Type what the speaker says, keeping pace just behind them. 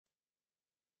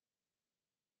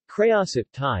Krayasat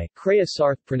Thai,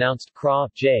 Krayasat pronounced Kra,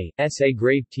 J, Sa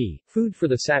grave T, food for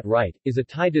the Sat rite, is a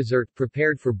Thai dessert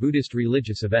prepared for Buddhist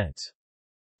religious events.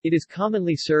 It is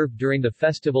commonly served during the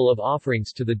Festival of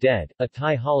Offerings to the Dead, a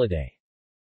Thai holiday.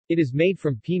 It is made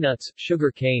from peanuts,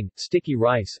 sugar cane, sticky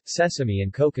rice, sesame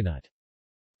and coconut.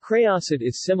 Krayasat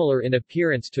is similar in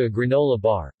appearance to a granola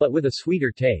bar, but with a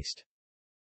sweeter taste.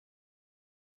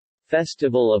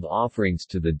 Festival of Offerings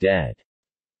to the Dead.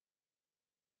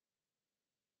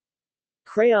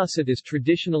 Krayasat is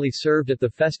traditionally served at the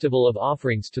Festival of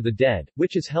Offerings to the Dead,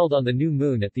 which is held on the new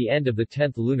moon at the end of the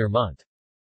 10th lunar month.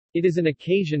 It is an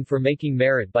occasion for making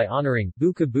merit by honoring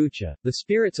buka bucha, the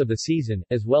spirits of the season,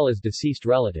 as well as deceased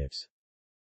relatives.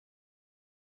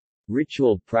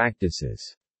 Ritual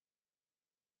practices.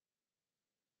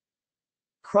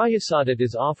 Krayasat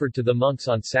is offered to the monks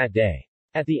on Sat day.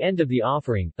 At the end of the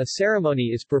offering, a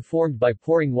ceremony is performed by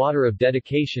pouring water of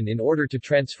dedication in order to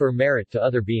transfer merit to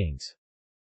other beings.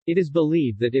 It is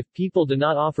believed that if people do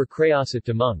not offer Krayasat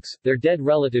to monks, their dead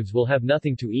relatives will have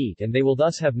nothing to eat and they will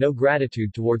thus have no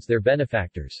gratitude towards their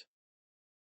benefactors.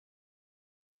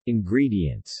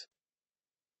 Ingredients.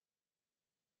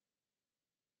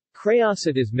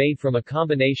 Krayasat is made from a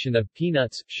combination of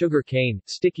peanuts, sugar cane,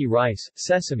 sticky rice,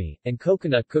 sesame, and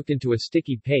coconut cooked into a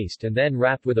sticky paste and then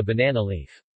wrapped with a banana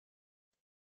leaf.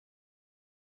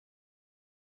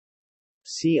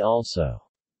 See also: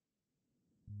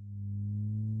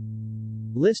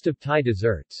 List of Thai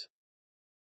desserts.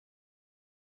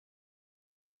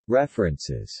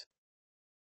 References.